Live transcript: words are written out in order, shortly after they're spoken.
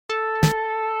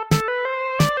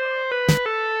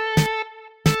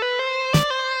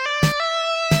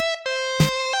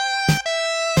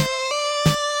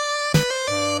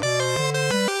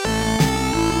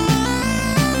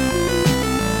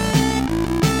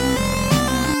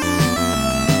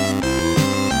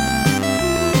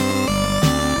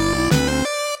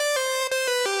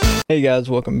Hey guys,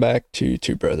 welcome back to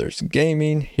Two Brothers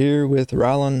Gaming here with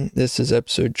Rylan. This is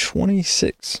episode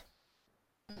 26.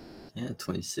 Yeah,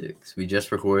 26. We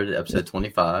just recorded episode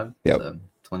 25, Yep. so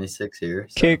 26 here.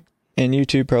 So. Kick and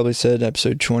YouTube probably said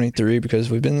episode 23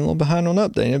 because we've been a little behind on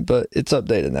updating, but it's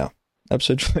updated now.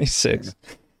 Episode 26.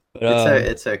 Yeah. But,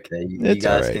 it's okay. You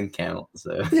guys can count.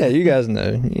 So yeah, you guys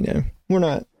know. We're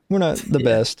not the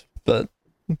best, but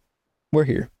we're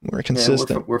here. We're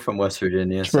consistent. Yeah, we're from West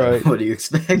Virginia. So right. What do you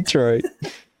expect? That's right.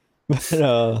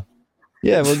 But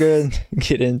yeah, we're going to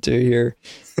get into here.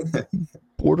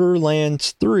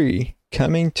 Borderlands 3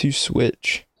 coming to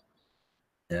Switch.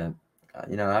 Yeah.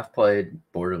 I've played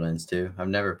Borderlands 2. I've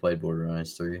never played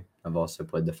Borderlands 3. I've also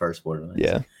played the first Borderlands.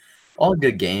 Yeah. All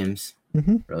good games.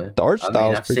 Mm-hmm. Really. The art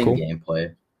style is pretty cool. I've seen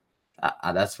gameplay.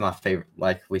 That's my favorite.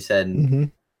 Like we said,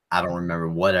 I don't remember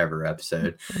whatever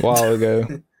episode. A while ago.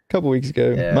 A couple weeks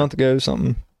ago. A month ago,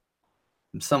 something.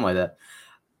 Something like that.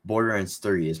 Borderlands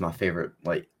 3 is my favorite.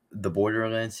 Like, the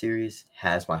Borderlands series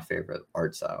has my favorite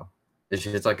art style. It's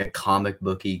just like a comic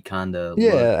booky kind of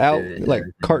like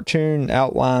cartoon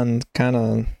outline kind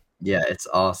of. Yeah, it's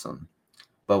awesome.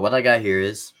 But what I got here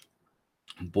is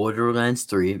Borderlands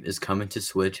 3 is coming to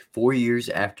Switch 4 years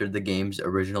after the game's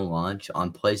original launch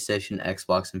on PlayStation,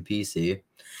 Xbox, and PC.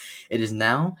 It is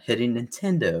now hitting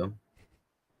Nintendo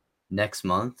next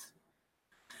month.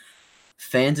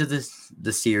 Fans of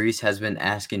the series has been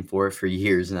asking for it for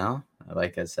years now.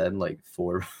 Like I said, it's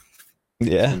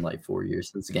been like 4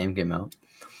 years since the game came out.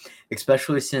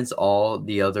 Especially since all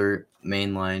the other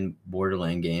mainline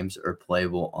Borderlands games are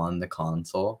playable on the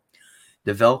console.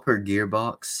 Developer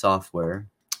Gearbox Software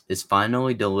is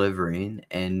finally delivering,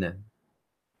 and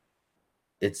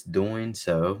it's doing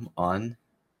so on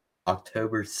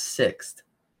October 6th.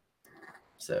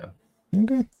 So,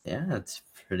 yeah, that's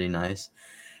pretty nice.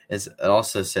 It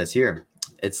also says here,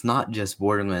 it's not just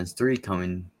Borderlands 3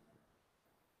 coming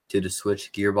to the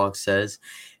Switch. Gearbox says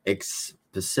it's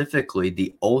specifically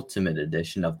the Ultimate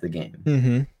Edition of the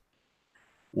game,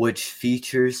 which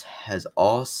has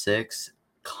all 6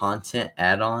 content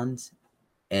add-ons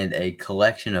and a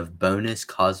collection of bonus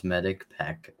cosmetic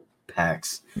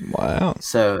packs. Wow.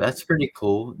 So that's pretty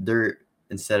cool.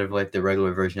 Instead of like the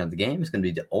regular version of the game, it's going to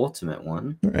be the ultimate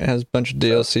one. It has a bunch of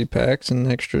DLC packs and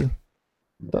extra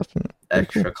stuff.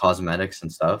 Extra cosmetics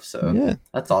and stuff. So yeah,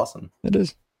 that's awesome. It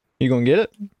is. You going to get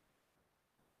it?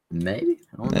 Maybe.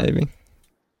 Maybe.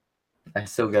 I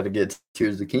still got to get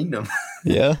Tears of the Kingdom.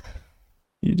 Yeah,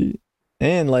 you do.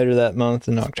 And later that month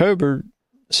in October,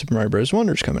 Super Mario Bros.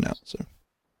 Wonder's coming out. So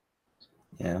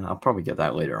yeah, I'll probably get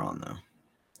that later on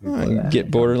though. Get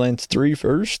Borderlands 3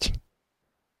 first.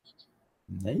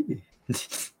 Maybe.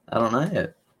 I don't know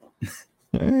yet.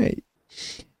 All right.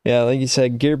 Yeah, like you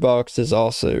said, Gearbox is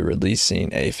also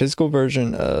releasing a physical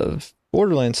version of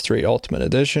Borderlands 3 Ultimate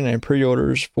Edition, and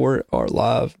pre-orders for it are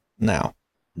live now.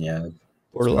 Yeah, it's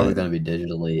probably going to be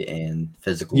digitally and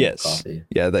physical copy.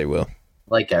 Yeah, they will.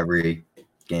 Like every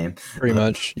game. Pretty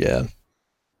much, yeah.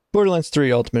 Borderlands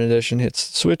 3 Ultimate Edition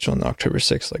hits Switch on October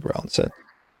 6th, like Ron said.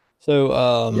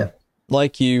 So,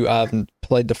 like you, I've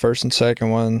played the first and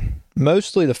second one.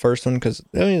 Mostly the first one, because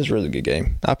it's a really good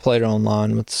game. I played it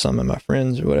online with some of my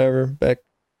friends or whatever back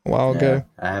a while ago.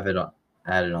 I have it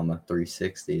added on my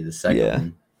 360, the second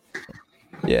one.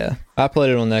 Yeah, I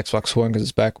played it on the Xbox One because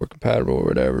it's backward compatible or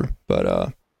whatever.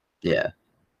 But yeah,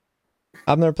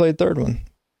 I've never played the third one.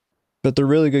 But they're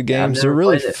really good games. They're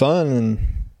really fun, and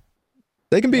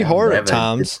they can be hard at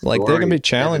times. Like they can be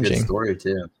challenging. They have a good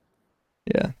story too.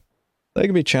 Yeah, they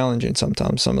can be challenging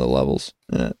sometimes. Some of the levels,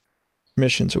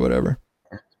 missions or whatever.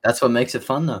 That's what makes it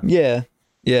fun, though. Yeah.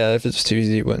 If it's too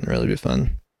easy, it wouldn't really be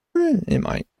fun. It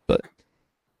might, but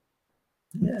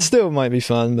still it might be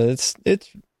fun. But it's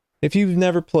if you've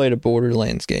never played a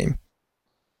Borderlands game,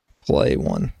 play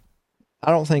one.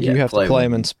 I don't think you have to play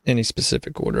them in any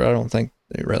specific order. I don't think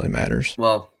it really matters.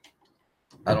 Well,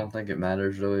 I don't think it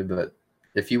matters really, but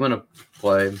if you want to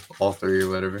play all 3 or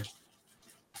whatever,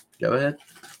 go ahead.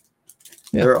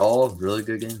 Yeah. They're all really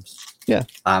good games. Yeah.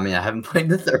 I mean, I haven't played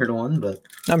the third one, but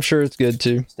I'm sure it's good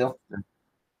too. Still.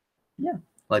 Yeah.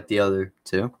 Like the other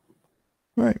 2.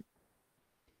 Right.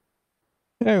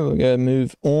 There we go.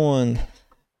 Move on.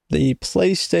 The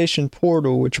PlayStation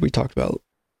Portal, which we talked about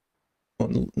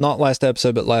not last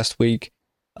episode, but last week,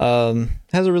 has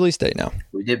a release date now.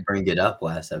 We did bring it up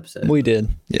last episode. We did,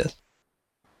 yes.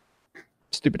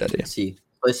 Stupid idea. See,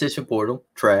 PlayStation Portal,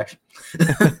 trash.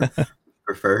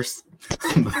 For first.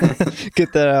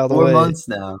 Get that out of the way. 4 months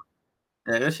now.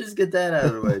 Yeah, let's just get that out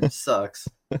of the way. It sucks.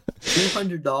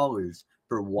 $200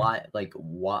 for what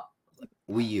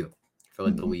Wii U. For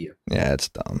like the Wii U. Yeah, it's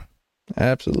dumb.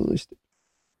 Absolutely stupid.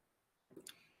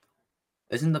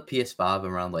 Isn't the PS5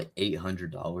 around like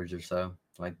 $800 or so?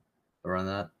 Like around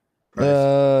that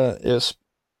price? It's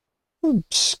But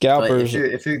scalpers.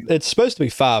 if you're It's supposed to be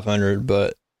 500,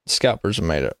 but scalpers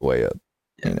made it way up.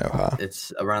 yeah, High.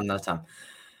 it's around that time.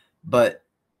 But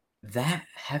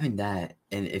having that,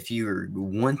 and if you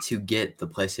want to get the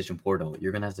PlayStation Portal,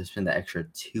 you're gonna have to spend the extra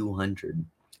 $200.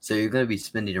 So you're gonna be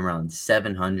spending around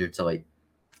 $700 to like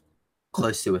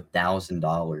close to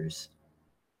 $1,000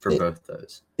 for both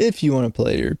those. If you want to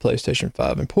play your PlayStation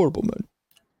 5 in portable mode.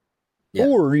 Yeah.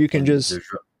 Or you can just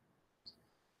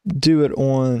do it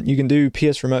on, you can do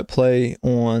PS Remote Play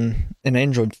on an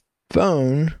Android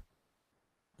phone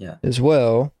as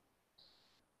well,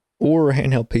 or a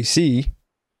handheld PC.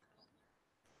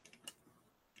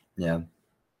 Yeah.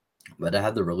 But I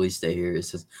have the release date here. It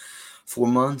says, for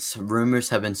months, rumors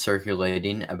have been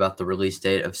circulating about the release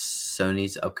date of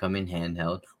Sony's upcoming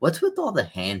handheld. What's with all the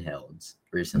handhelds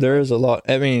recently? There is a lot.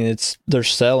 I mean, they're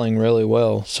selling really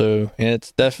well, so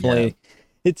it's definitely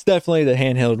the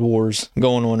handheld wars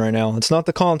going on right now. It's not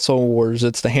the console wars;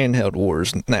 it's the handheld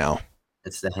wars now.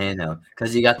 It's the handheld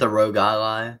because you got the Rogue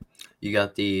Ally, you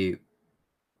got the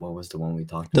what was the one we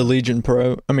talked about? The Legion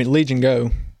Pro. I mean, Legion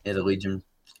Go. Yeah, the Legion.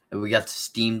 We got the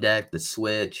Steam Deck, the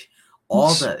Switch.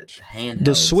 All the handhelds.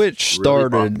 The Switch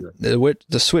started.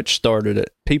 The Switch started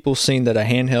it. People seen that a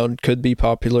handheld could be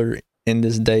popular in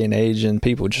this day and age, and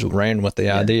people just ran with the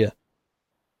idea.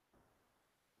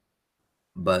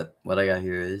 But what I got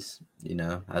here is,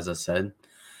 as I said,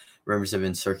 rumors have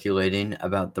been circulating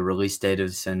about the release date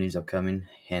of Sony's upcoming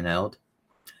handheld.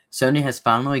 Sony has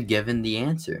finally given the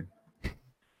answer.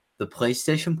 The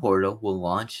PlayStation Portal will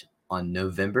launch on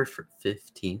November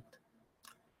 15th.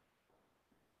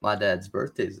 My dad's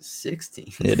birthday is the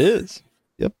 16th. It is.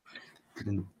 Yep.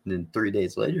 And then 3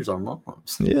 days later is our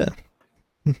mom's. Yeah.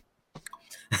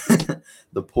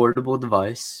 The portable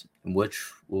device, which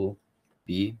will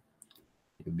be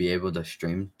able to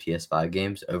stream PS5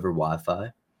 games over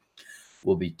Wi-Fi,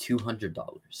 will be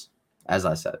 $200, as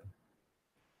I said.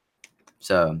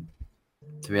 So,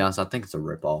 to be honest, I think it's a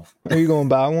ripoff. Are you going to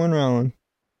buy one, Ron?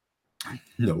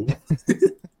 No.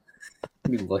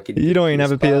 You don't even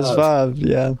have a PS5,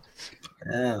 yeah.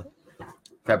 Yeah.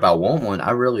 Crap, I want one.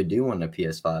 I really do want a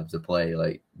PS5 to play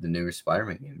like the newer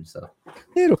Spider-Man games and stuff.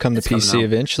 It'll come to PC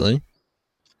eventually.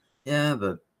 Yeah,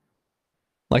 but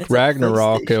like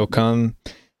Ragnarok, it'll come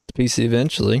to PC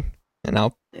eventually, and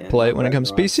I'll play it when it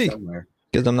comes to PC.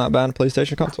 Because I'm not buying a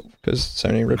PlayStation console because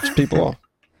Sony rips people off.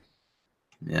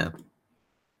 Yeah.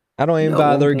 I don't even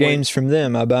buy their games from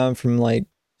them. I buy them from like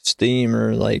Steam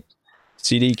or like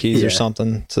CD keys or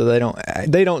something. So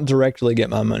they don't directly get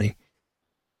my money.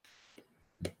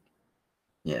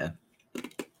 Yeah.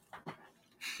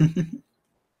 No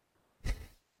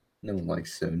one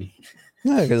likes Sony.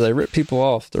 No, because they rip people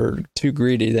off. They're too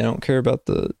greedy. They don't care about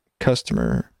the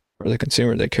customer or the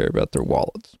consumer. They care about their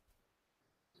wallets.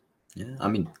 Yeah, I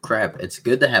mean, crap. It's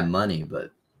good to have money,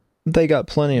 but they got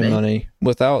plenty of money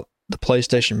without the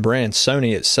PlayStation brand.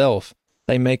 Sony itself,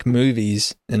 they make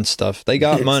movies and stuff. They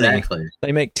got money. Exactly.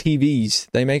 They make TVs.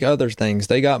 They make other things.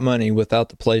 They got money without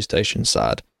the PlayStation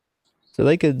side. So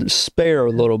they could spare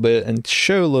a little bit and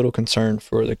show a little concern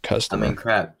for the customer. I mean,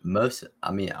 crap.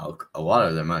 A lot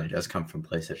of their money does come from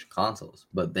PlayStation consoles,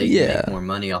 but they make more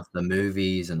money off the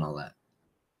movies and all that.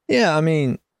 Yeah, I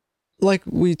mean, like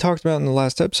we talked about in the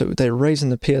last episode, they're raising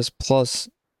the PS Plus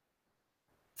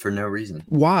for no reason.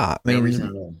 Why? I mean, no reason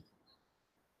at all.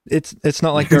 It's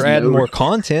not like they're adding more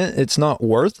content. It's not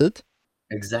worth it.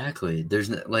 Exactly. There's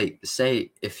no, like,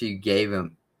 say if you gave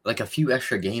them like a few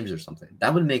extra games or something,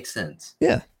 that would make sense.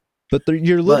 Yeah, but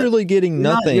you're literally getting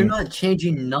nothing. You're not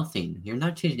changing nothing. You're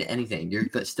not changing anything. You're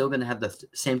still going to have the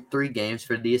same 3 games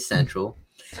for the essential.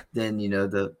 Then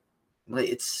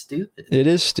it's stupid. It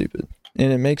is stupid,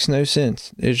 and it makes no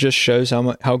sense. It just shows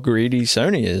how greedy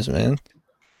Sony is, man.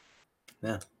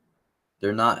 Yeah,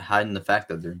 they're not hiding the fact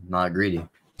that they're not greedy.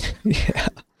 Yeah,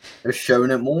 they're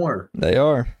showing it more. They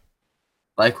are,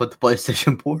 like with the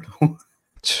PlayStation Portal.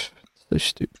 So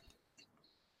stupid.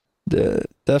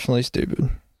 Definitely stupid.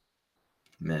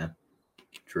 Yeah,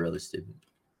 it's really stupid.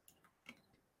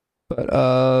 But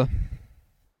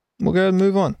we'll go ahead and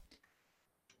move on.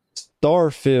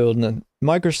 Starfield,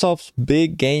 Microsoft's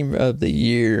big game of the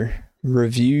year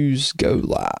reviews go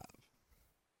live.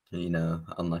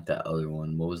 Unlike that other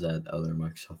one, what was that other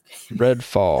Microsoft game?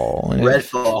 Redfall.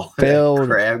 Redfall. Failed.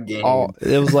 Crab game.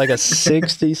 It was like a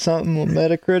 60 something on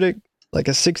Metacritic, like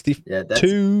a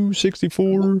 62,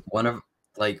 64. One of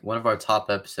our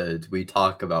top episodes, we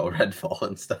talk about Redfall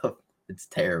and stuff. It's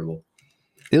terrible.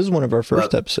 It was one of our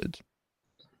first episodes.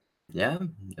 Yeah,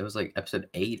 it was like episode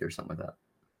 8 or something like that.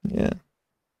 Yeah. Yeah. Yeah.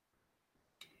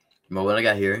 Well, what I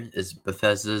got here is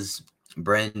Bethesda's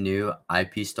brand new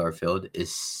IP Starfield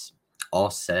is all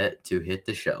set to hit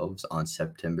the shelves on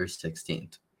September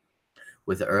 16th,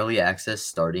 with early access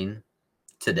starting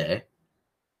today,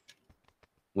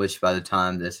 which by the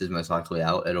time this is most likely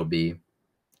out, it'll be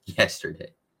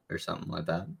yesterday or something like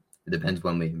that. It depends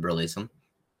when we release them.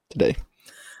 Today.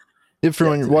 If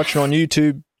you're watching on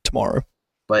YouTube, tomorrow.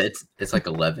 But it's like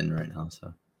 11 right now,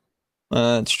 so.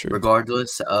 That's true.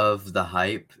 Regardless of the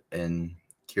hype and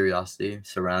curiosity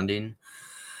surrounding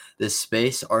this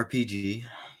space RPG,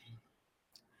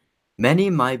 many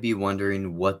might be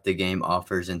wondering what the game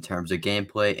offers in terms of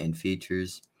gameplay and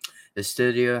features. The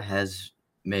studio has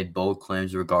made bold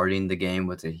claims regarding the game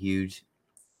with a huge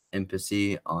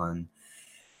emphasis on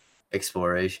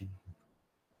exploration.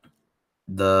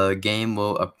 The game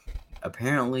will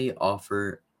apparently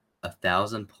offer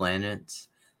 1,000 planets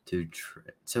to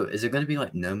so is it going to be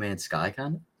like No Man's Sky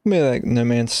kind of? Maybe like No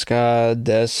Man's Sky,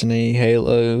 Destiny,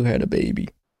 Halo had a baby.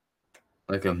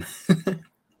 Like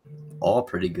all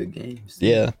pretty good games. Dude.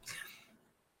 Yeah.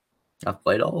 I've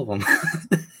played all of them.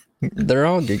 They're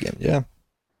all good games, yeah.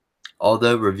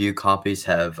 Although review copies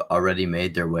have already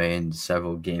made their way into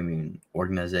several gaming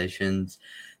organizations,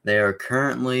 they are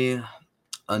currently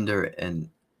under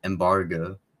an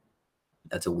embargo.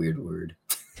 That's a weird word.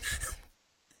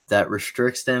 That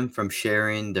restricts them from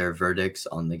sharing their verdicts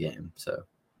on the game. So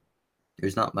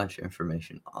there's not much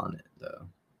information on it, though.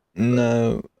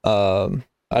 No,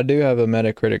 I do have a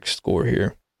Metacritic score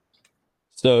here.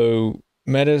 So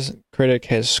Metacritic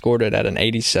has scored it at an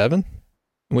 87,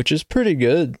 which is pretty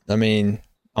good. I mean,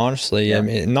 honestly, yeah. I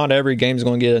mean, not every game's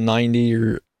going to get a 90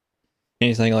 or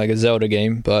anything like a Zelda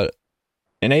game, but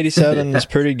an 87 is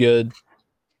pretty good.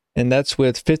 And that's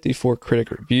with 54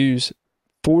 critic reviews,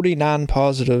 49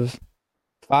 positive,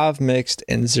 5 mixed,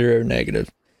 and 0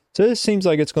 negative. So this seems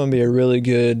like it's going to be a really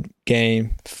good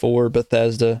game for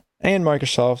Bethesda and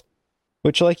Microsoft,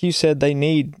 which, like you said, they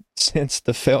need since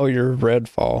the failure of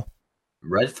Redfall.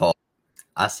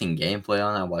 I seen gameplay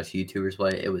on it. I watched YouTubers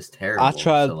play it. It was terrible. I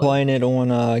tried playing it on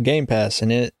GamePass,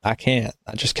 and I can't.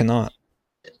 I just cannot.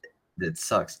 It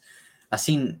sucks.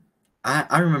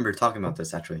 I remember talking about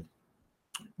this, actually.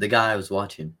 The guy I was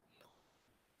watching,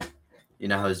 you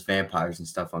know how there's vampires and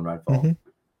stuff on Redfall.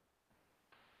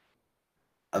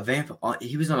 Mm-hmm.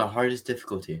 He was on the hardest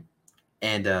difficulty,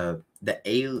 and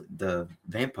the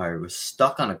vampire was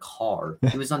stuck on a car.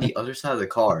 He was on the other side of the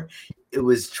car. It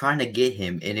was trying to get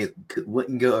him, and it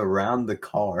wouldn't go around the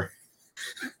car.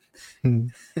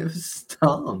 It was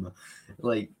dumb.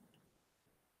 Like,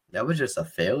 that was just a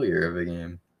failure of a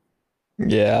game.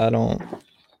 Yeah, I don't.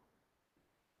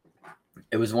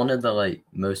 It was one of the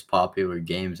most popular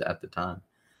games at the time,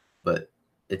 but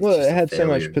it had so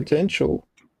much potential,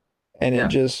 and it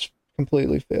just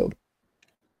completely failed.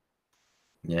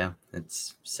 Yeah,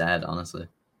 it's sad, honestly.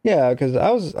 Yeah, because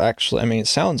it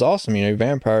sounds awesome,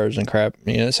 vampires and crap.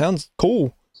 It sounds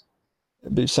cool.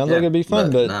 It sounds like it'd be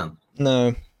fun, but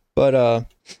no. But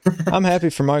I'm happy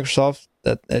for Microsoft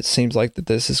that it seems like that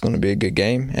this is going to be a good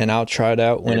game, and I'll try it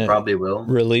out when it probably will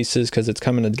releases, because it's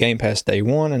coming to Game Pass day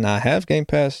one, and I have Game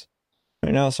Pass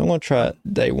right now, so I'm going to try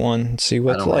it day one and see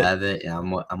what's like. I don't have it. Yeah,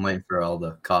 I'm waiting for all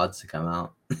the CODs to come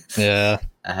out. Yeah.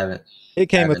 I haven't. It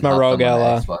came with my ROG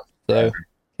Ally, so it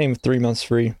came with 3 months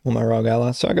free on my ROG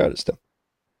Ally, so I got it still.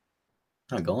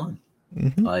 Oh, go on.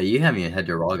 Mm-hmm. You haven't even had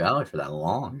your ROG Ally for that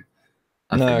long.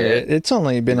 No, it's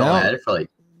only been out. Had it for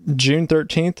June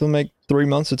 13th will make 3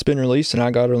 months it's been released, and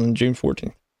I got it on June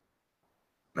 14th.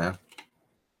 Yeah.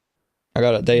 I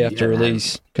got it day after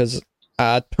release, because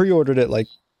I pre-ordered it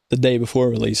the day before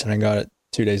release, and I got it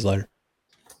 2 days later.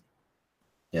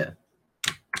 Yeah.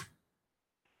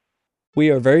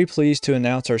 We are very pleased to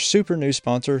announce our super new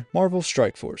sponsor, Marvel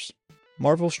Strike Force.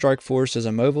 Marvel Strike Force is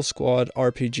a mobile squad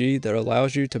RPG that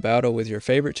allows you to battle with your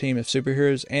favorite team of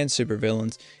superheroes and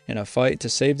supervillains in a fight to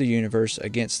save the universe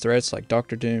against threats like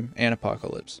Doctor Doom and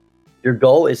Apocalypse. Your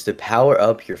goal is to power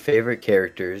up your favorite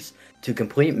characters, to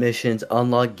complete missions,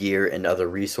 unlock gear and other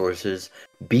resources,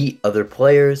 beat other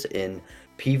players in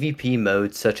PvP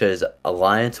modes such as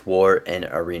Alliance, War, and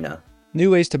Arena.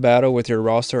 New ways to battle with your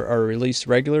roster are released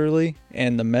regularly,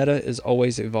 and the meta is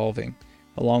always evolving.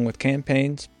 Along with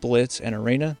campaigns, Blitz, and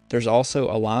Arena, there's also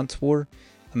Alliance War,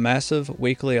 a massive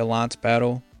weekly Alliance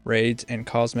battle, raids, and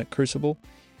Cosmic Crucible,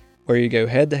 where you go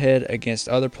head-to-head against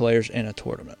other players in a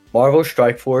tournament. Marvel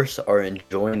Strike Force are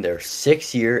enjoying their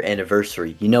 6-year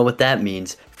anniversary. You know what that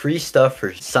means. Free stuff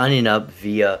for signing up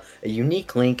via a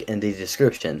unique link in the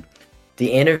description.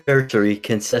 The anniversary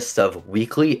consists of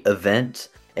weekly events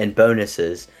and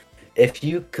bonuses. If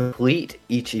you complete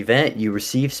each event, you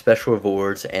receive special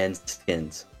rewards and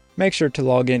skins. Make sure to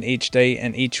log in each day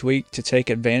and each week to take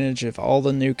advantage of all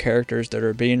the new characters that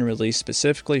are being released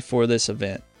specifically for this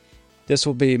event. This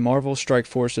will be Marvel Strike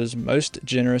Force's most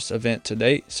generous event to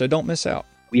date, so don't miss out.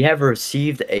 We have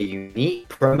received a unique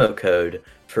promo code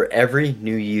for every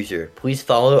new user. Please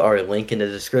follow our link in the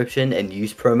description and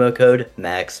use promo code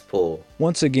MAXPULL.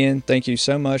 Once again, thank you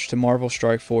so much to Marvel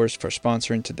Strike Force for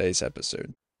sponsoring today's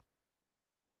episode.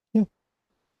 Yeah.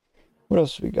 What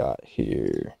else we got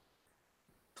here?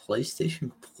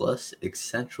 PlayStation Plus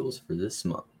Essentials for this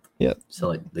month. Yep. So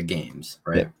like the games,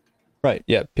 right? Yep. Right,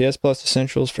 yeah. PS Plus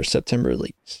Essentials for September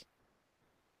leaks.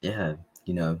 Yeah,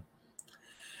 now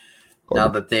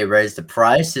that they raised the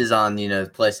prices on,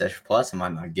 PlayStation Plus, I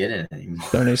might not get it anymore.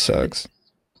 Sony sucks.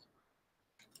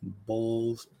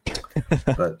 Bulls.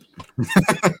 But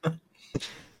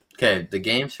okay, the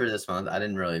games for this month, I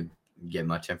didn't really get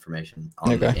much information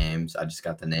on the games. I just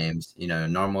got the names.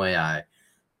 Normally I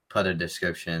put a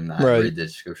description, I read the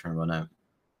description or whatnot.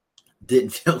 Didn't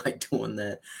feel like doing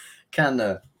that. Kind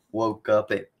of woke up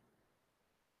at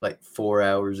like 4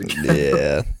 hours ago.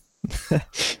 Yeah.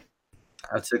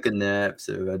 I took a nap,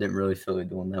 so I didn't really feel like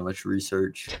doing that much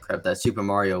research. Crap, that Super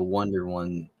Mario Wonder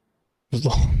one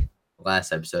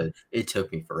last episode, it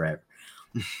took me forever.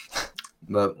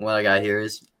 But what I got here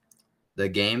is the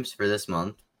games for this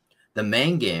month. The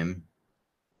main game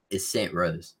is Saint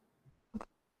Rose.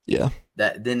 Yeah.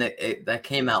 That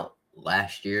came out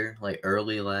last year, like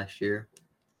early last year.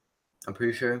 I'm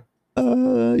pretty sure.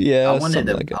 Yeah. I wanted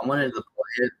to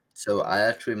play it, so I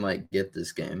actually might get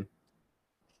this game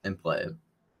and play it.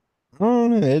 Oh,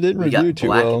 no, it didn't review too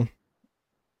well.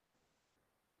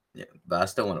 Yeah, but I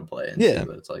still want to play it and see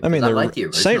what it's like. I mean, I like the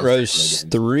original Saint Rose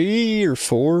 3 or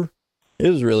 4, it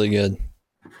was really good.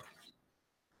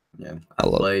 Yeah, I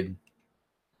played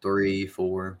 3,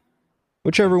 4.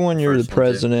 Whichever one you're the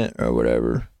president or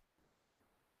whatever.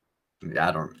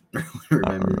 I don't really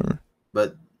remember.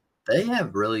 But they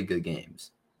have really good games.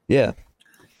 Yeah.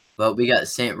 But we got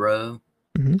Saint Row,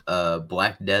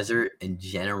 Black Desert, and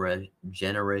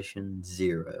Generation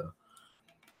Zero.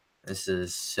 This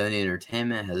is Sony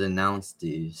Entertainment has announced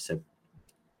the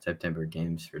September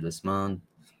games for this month.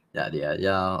 Yada, yada,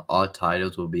 yada. All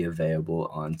titles will be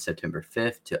available on September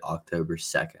 5th to October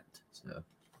 2nd. So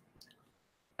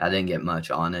I didn't get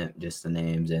much on it, just the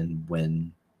names and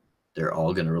when they're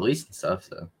all going to release and stuff.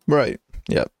 So right.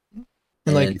 Yep.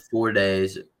 And in 4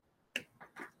 days,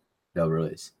 they'll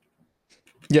release.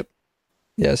 Yep.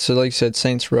 Yeah, so like you said,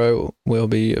 Saints Row will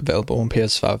be available on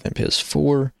PS5 and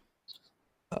PS4.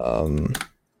 And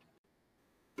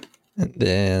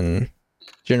then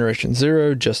Generation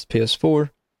Zero, just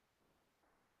PS4.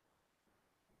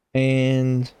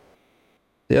 And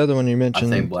the other one you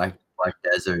mentioned. I think Black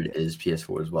Desert is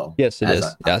PS4 as well. Yes, it is.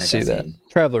 I see that.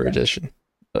 Traveler edition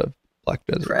of Black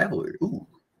Desert. Traveler. Ooh.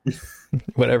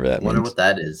 Whatever that means. I wonder what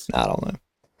that is. I don't know.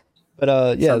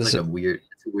 But yeah, it's a weird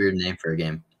name for a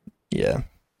game. Yeah.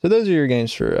 So those are your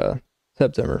games for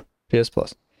September, PS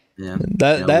Plus. Yeah.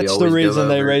 That's the reason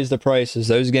they raised the prices.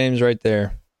 Those games right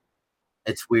there.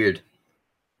 It's weird.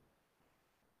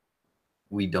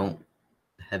 We don't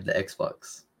have the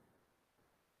Xbox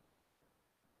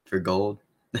for gold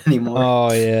anymore.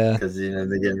 Oh yeah. Because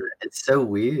it's so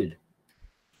weird.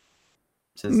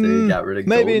 Since they got rid of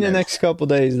gold. Maybe in the next couple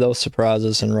days they'll surprise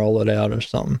us and roll it out or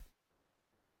something.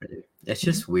 It's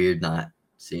just weird not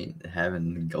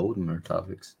having gold in our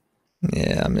topics.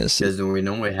 Yeah, I miss it. Because we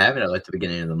normally have it at like the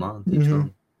beginning of the month each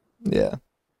month. Yeah.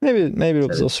 Maybe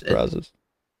it'll surprise us.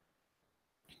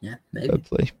 Yeah, maybe.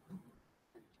 Hopefully.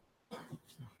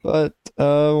 But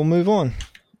we'll move on.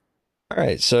 All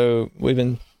right, so we've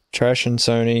been trashing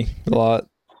Sony a lot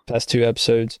past 2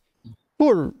 episodes.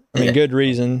 For good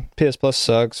reason. PS Plus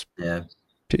sucks. Yeah.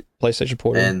 PlayStation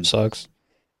Portal sucks.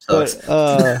 But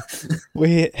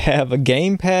we have a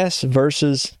Game Pass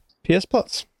versus PS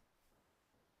Plus.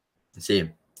 See,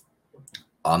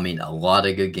 I mean, a lot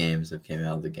of good games have came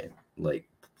out of the game, like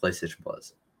PlayStation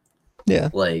Plus. Yeah,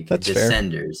 like that's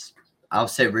Descenders. Fair. I'll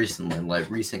say recently, like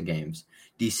recent games,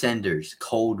 Descenders,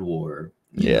 Cold War.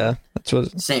 That's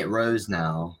what Saint Rose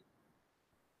now.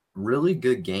 Really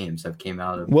good games have came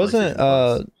out of. Wasn't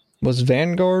was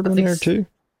Vanguard on there too?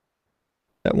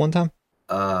 At one time.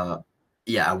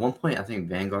 Yeah, at one point I think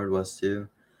Vanguard was too.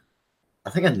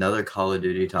 I think another Call of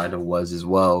Duty title was as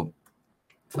well,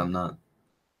 if I'm not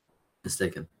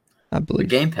mistaken. I believe.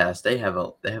 The Game Pass, they have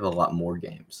a lot more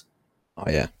games. Oh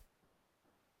yeah.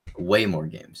 Way more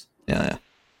games. Yeah.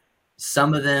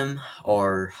 Some of them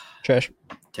are trash.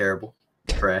 Terrible.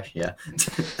 Trash, yeah.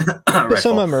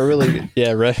 Some of them are really good.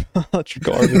 Yeah, right.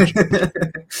 Garbage.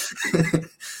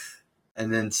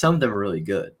 And then some of them are really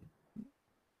good.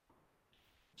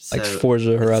 Like So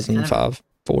Forza it's Horizon kind of 5,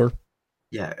 4.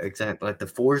 yeah, exactly. Like the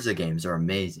Forza games are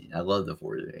amazing. I love the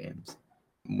Forza games.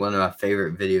 One of my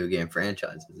favorite video game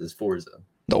franchises is Forza.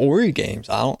 The Ori games,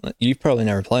 you've probably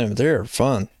never played them, but they're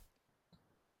fun.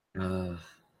 No,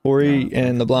 Ori I've and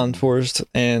never the played Blind them. Forest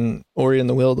and Ori and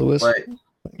the Will of the Wisp Wait,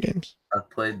 games. I've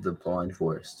played the Blind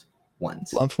Forest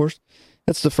once. Blind Forest.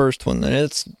 That's the first one, and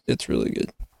it's really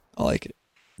good. I like it.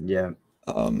 Yeah,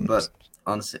 Um, but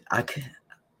honestly,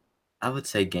 I would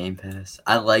say Game Pass.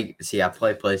 I play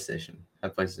PlayStation. I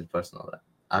have PlayStation Plus and all that.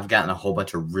 I've gotten a whole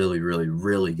bunch of really, really,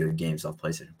 really good games off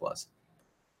PlayStation Plus.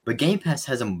 But Game Pass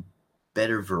has a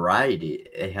better variety.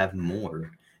 They have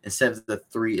more. Instead of the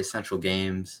 3 essential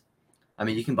games, I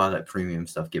mean, you can buy that premium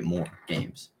stuff, get more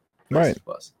games. right. PlayStation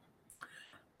Plus.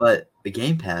 But the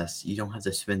Game Pass, you don't have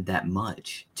to spend that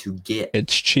much to get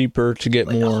It's cheaper to get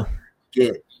more.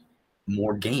 get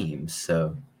more games.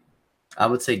 So I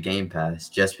would say Game Pass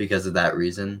just because of that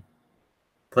reason.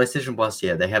 PlayStation Plus,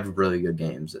 yeah, they have really good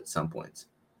games at some points.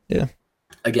 Yeah.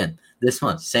 Again, this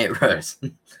month, Saint Rose.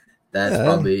 That's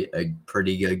probably a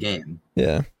pretty good game.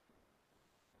 Yeah.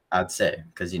 I'd say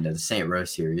because the Saint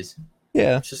Rose series.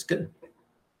 Yeah. It's just good.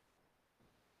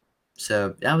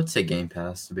 So I would say Game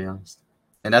Pass to be honest,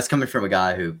 and that's coming from a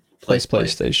guy who plays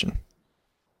PlayStation.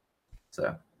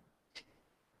 So.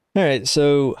 All right,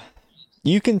 so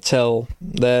you can tell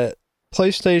that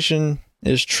PlayStation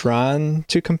is trying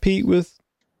to compete with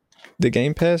the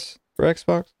Game Pass for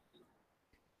Xbox.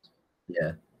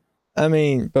 Yeah. I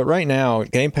mean, but right now,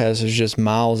 Game Pass is just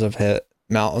miles ahead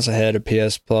of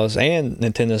PS Plus and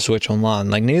Nintendo Switch Online.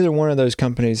 Like neither one of those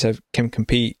companies can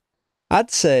compete.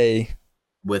 I'd say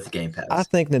with Game Pass. I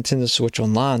think Nintendo Switch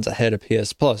Online's ahead of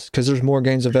PS Plus because there's more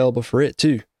games available for it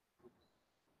too.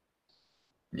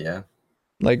 Yeah.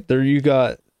 Like there you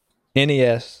got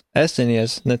NES,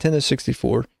 SNES, Nintendo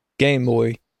 64, Game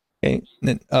Boy, Game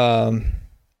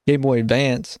Boy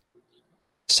Advance.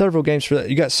 Several games for that.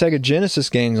 You got Sega Genesis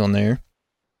games on there.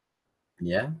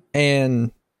 Yeah.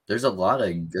 And there's a lot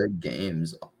of good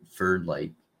games for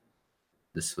like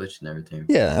the Switch and everything.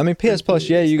 Yeah, I mean PS Plus,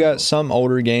 yeah, you got some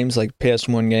older games like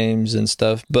PS1 games and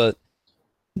stuff, but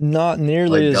not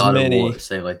nearly like as God many. Of War,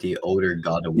 say like the older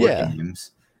God of War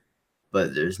games.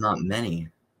 But there's not many.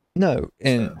 No,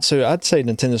 and so I'd say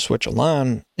Nintendo Switch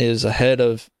Online is ahead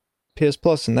of PS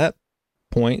Plus in that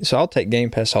point. So I'll take Game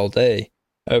Pass all day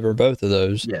over both of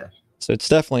those. Yeah. So it's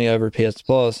definitely over PS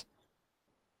Plus.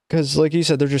 Because like you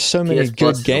said, there's just so many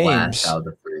good games. Out of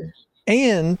the 3.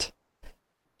 And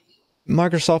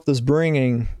Microsoft is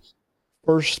bringing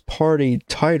first party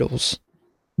titles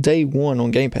day one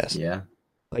on Game Pass. Yeah.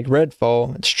 Like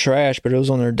Redfall, it's trash, but it was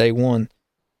on there day one.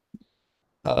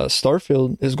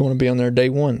 Starfield is going to be on there day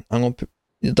one.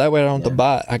 That way I don't have to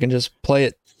buy it. I can just play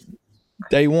it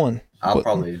day one. I'll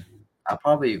probably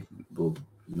will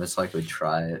most likely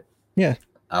try it. Yeah.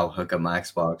 I'll hook up my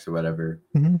Xbox or whatever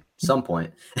some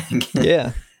point.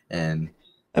 Yeah. And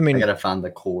I mean, I gotta find the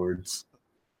cords.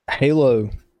 Halo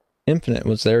Infinite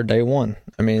was there day one.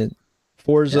 I mean,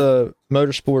 Forza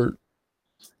Motorsport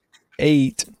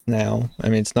 8 now. I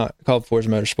mean, it's not called Forza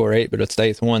Motorsport 8, but it's the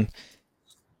 8th one.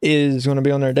 Is going to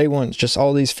be on there day one. It's just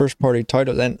all these first party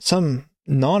titles, and some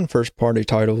non first party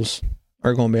titles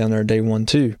are going to be on there day one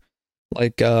too.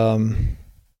 Like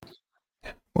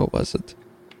what was it?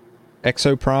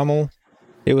 Exoprimal.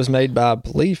 It was made by, I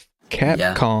believe,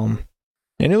 Capcom,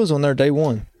 and it was on there day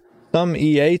one. Some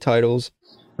EA titles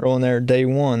are on there day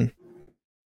one.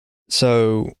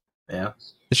 So yeah,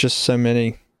 it's just so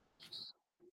many,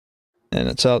 and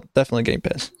it's out definitely Game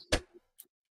Pass.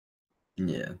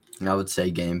 Yeah, I would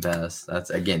say Game Pass. That's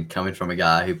again coming from a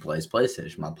guy who plays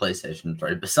PlayStation. My PlayStation is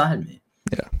right beside me.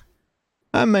 Yeah,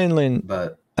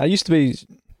 I used to be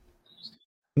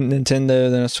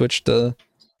Nintendo, then I switched to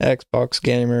Xbox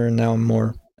gamer, and now I'm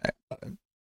more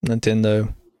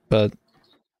Nintendo. But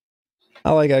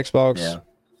I like Xbox. Yeah.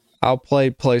 I'll play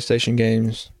PlayStation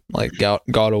games like God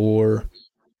of War,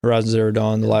 Horizon Zero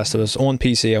Dawn, The Last of Us on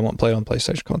PC. I won't play on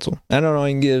PlayStation console. I don't know.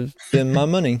 I can give them my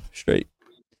money straight.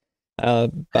 Buy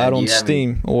it on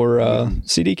Steam or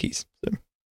CD keys. So.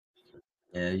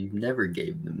 Yeah, you never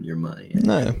gave them your money.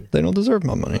 No, they don't deserve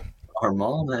my money. Our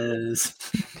mom has.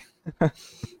 I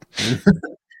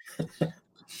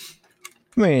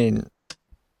mean,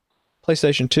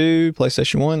 PlayStation 2,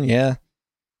 PlayStation 1, yeah.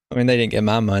 I mean, they didn't get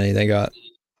my money. They got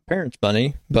parents'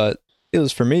 money, but it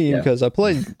was for me because I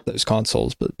played those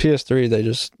consoles. But PS3, they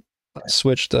just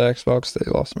switched to Xbox. They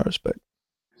lost my respect.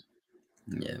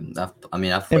 Yeah,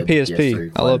 I've played PSP.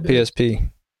 PS3 I love PSP.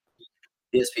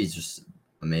 PSP is just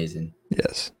amazing.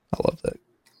 Yes, I love that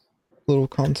little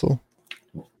console.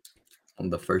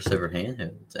 The first ever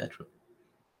handheld, actually.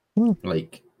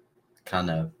 like kind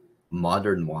of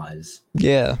modern wise,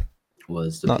 Yeah.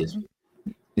 was the Not, PS.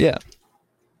 yeah.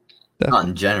 Not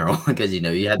in general, because you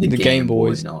had the Game Game Boy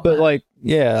Boys. and all But that. like,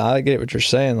 yeah, I get what you're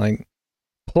saying. Like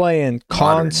playing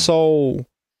Modern console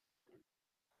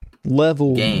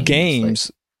level games, like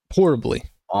games portably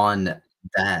on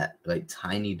that like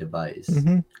tiny device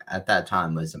Mm-hmm. at that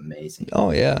time was amazing.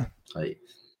 Oh yeah. Like,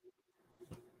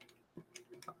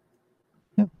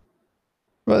 Yeah.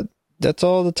 But that's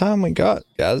all the time we got,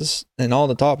 guys, and all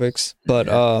the topics. But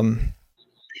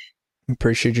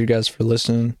appreciate you guys for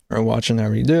listening or watching,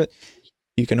 however you do it.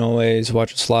 You can always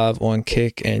watch us live on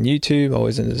Kick and YouTube,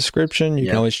 always in the description. You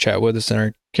can always chat with us in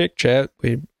our Kick chat.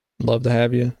 We'd love to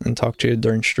have you and talk to you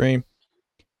during stream.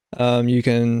 You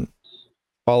can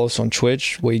follow us on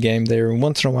Twitch. We game there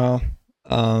once in a while.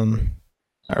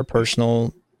 Our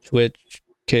personal Twitch,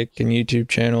 Kick, and YouTube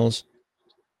channels.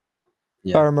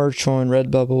 Our merch on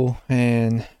Redbubble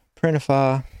and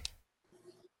Printify.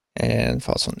 And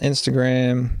follow us on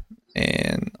Instagram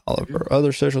and all of our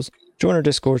other socials. Join our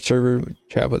Discord server. We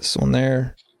chat with us on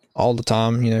there all the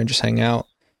time. Just hang out,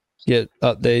 get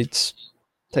updates,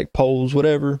 take polls,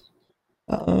 whatever.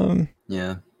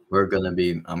 Yeah,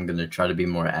 I'm gonna try to be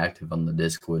more active on the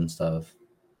Discord and stuff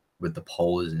with the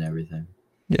polls and everything.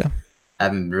 Yeah,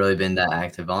 haven't really been that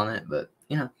active on it, but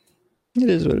it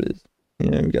is what it is. We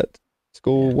got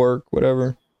school, work,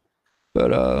 whatever. But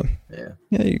yeah,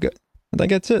 you got. I think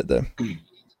that's it though.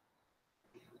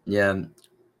 Yeah,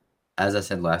 as I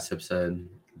said last episode,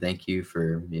 thank you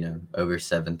for over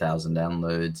 7,000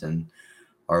 downloads, and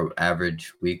our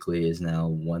average weekly is now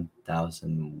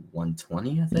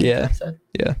 1,120. I think. Yeah,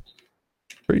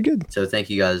 pretty good. So thank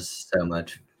you guys so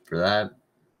much for that.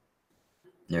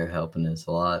 You're helping us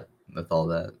a lot with all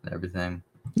that and everything.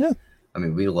 Yeah, I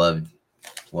mean, we love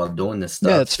doing this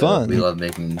stuff. Yeah, it's fun. We love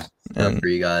making stuff for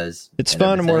you guys. It's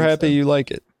fun, and we're happy you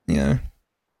like it. Yeah,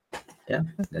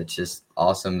 it's just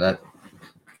awesome that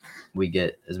we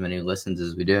get as many listens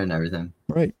as we do and everything.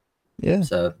 Right. Yeah.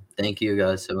 So thank you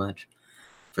guys so much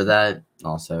for that.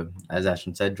 Also, as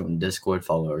Ashton said, join Discord,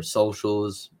 follow our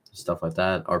socials, stuff like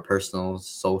that. Our personal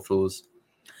socials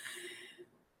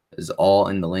is all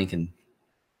in the link and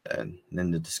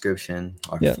in the description.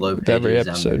 Our flow page is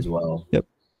down there as well. Yep.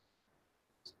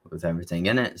 With everything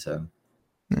in it. So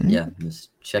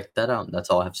just check that out. That's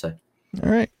all I have to say. All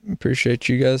right. Appreciate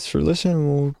you guys for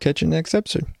listening. We'll catch you next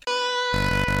episode.